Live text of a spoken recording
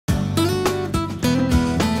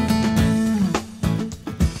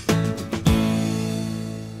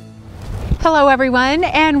Hello everyone,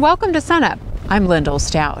 and welcome to Sunup. I'm Lyndall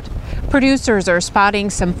Stout. Producers are spotting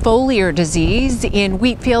some foliar disease in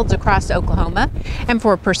wheat fields across Oklahoma. And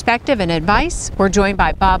for perspective and advice, we're joined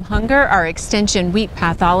by Bob Hunger, our extension wheat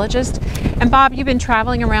pathologist. And Bob, you've been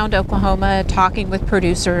traveling around Oklahoma talking with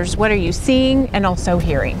producers. What are you seeing and also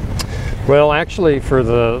hearing? Well, actually, for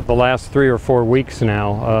the last 3 or 4 weeks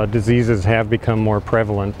now, diseases have become more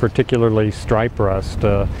prevalent, particularly stripe rust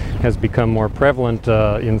has become more prevalent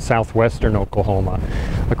in southwestern Oklahoma.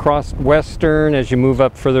 Across western, as you move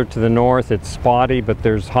up further to the north, it's spotty, but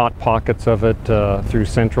there's hot pockets of it through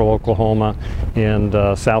central Oklahoma and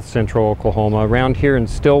south central Oklahoma. Around here in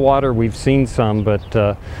Stillwater, we've seen some, but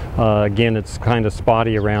again, it's kind of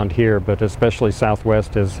spotty around here, but especially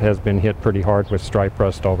southwest has been hit pretty hard with stripe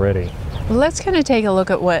rust already. Let's kind of take a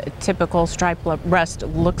look at what typical stripe rust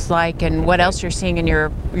looks like and what else you're seeing in your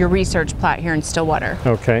research plot here in Stillwater.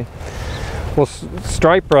 Okay. Well,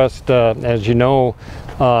 stripe rust, as you know,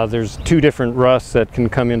 there's 2 different rusts that can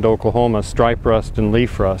come into Oklahoma, stripe rust and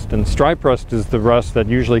leaf rust. And stripe rust is the rust that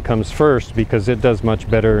usually comes first because it does much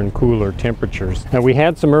better in cooler temperatures. Now, we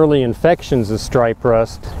had some early infections of stripe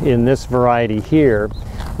rust in this variety here.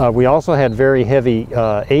 We also had very heavy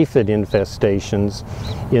aphid infestations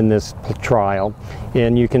in this trial,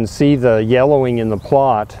 and you can see the yellowing in the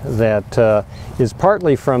plot that is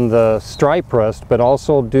partly from the stripe rust, but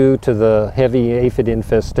also due to the heavy aphid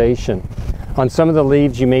infestation. On some of the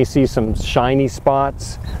leaves you may see some shiny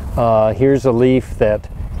spots. Here's a leaf that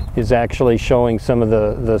is actually showing some of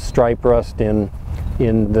the stripe rust in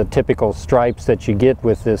the typical stripes that you get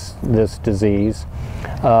with this disease.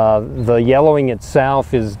 The yellowing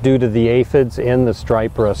itself is due to the aphids and the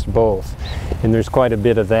stripe rust both, and there's quite a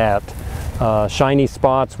bit of that. Shiny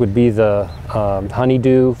spots would be the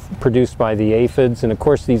honeydew produced by the aphids, and of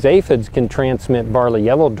course these aphids can transmit barley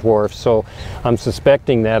yellow dwarf, so I'm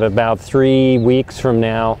suspecting that about 3 weeks from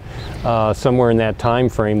now, somewhere in that time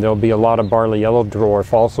frame, there'll be a lot of barley yellow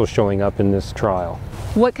dwarf also showing up in this trial.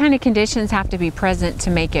 What kind of conditions have to be present to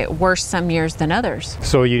make it worse some years than others?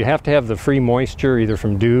 So you have to have the free moisture either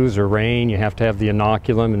from dews or rain, you have to have the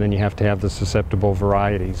inoculum, and then you have to have the susceptible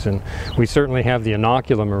varieties. And we certainly have the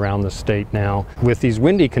inoculum around the state now. With these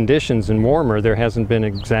windy conditions and warmer, there hasn't been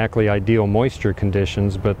exactly ideal moisture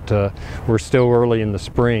conditions, but we're still early in the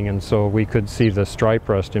spring, and so we could see the stripe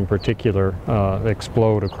rust in particular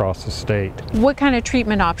explode across the state. What kind of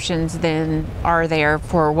treatment options then are there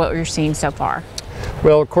for what you're seeing so far?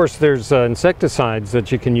 Well, of course, there's insecticides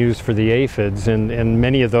that you can use for the aphids, and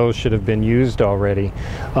many of those should have been used already.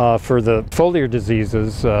 For the foliar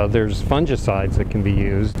diseases, there's fungicides that can be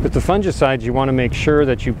used. But the fungicides, you want to make sure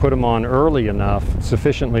that you put them on early enough,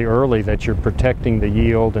 sufficiently early, that you're protecting the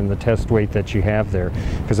yield and the test weight that you have there.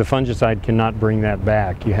 Because a fungicide cannot bring that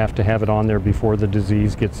back. You have to have it on there before the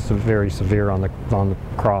disease gets very severe on the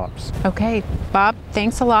crops. Okay, Bob,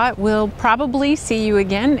 thanks a lot. We'll probably see you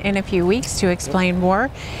again in a few weeks to explain more.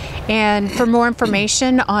 And for more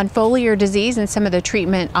information on foliar disease and some of the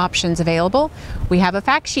treatment options available, we have a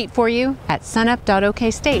fact sheet for you at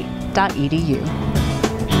sunup.okstate.edu.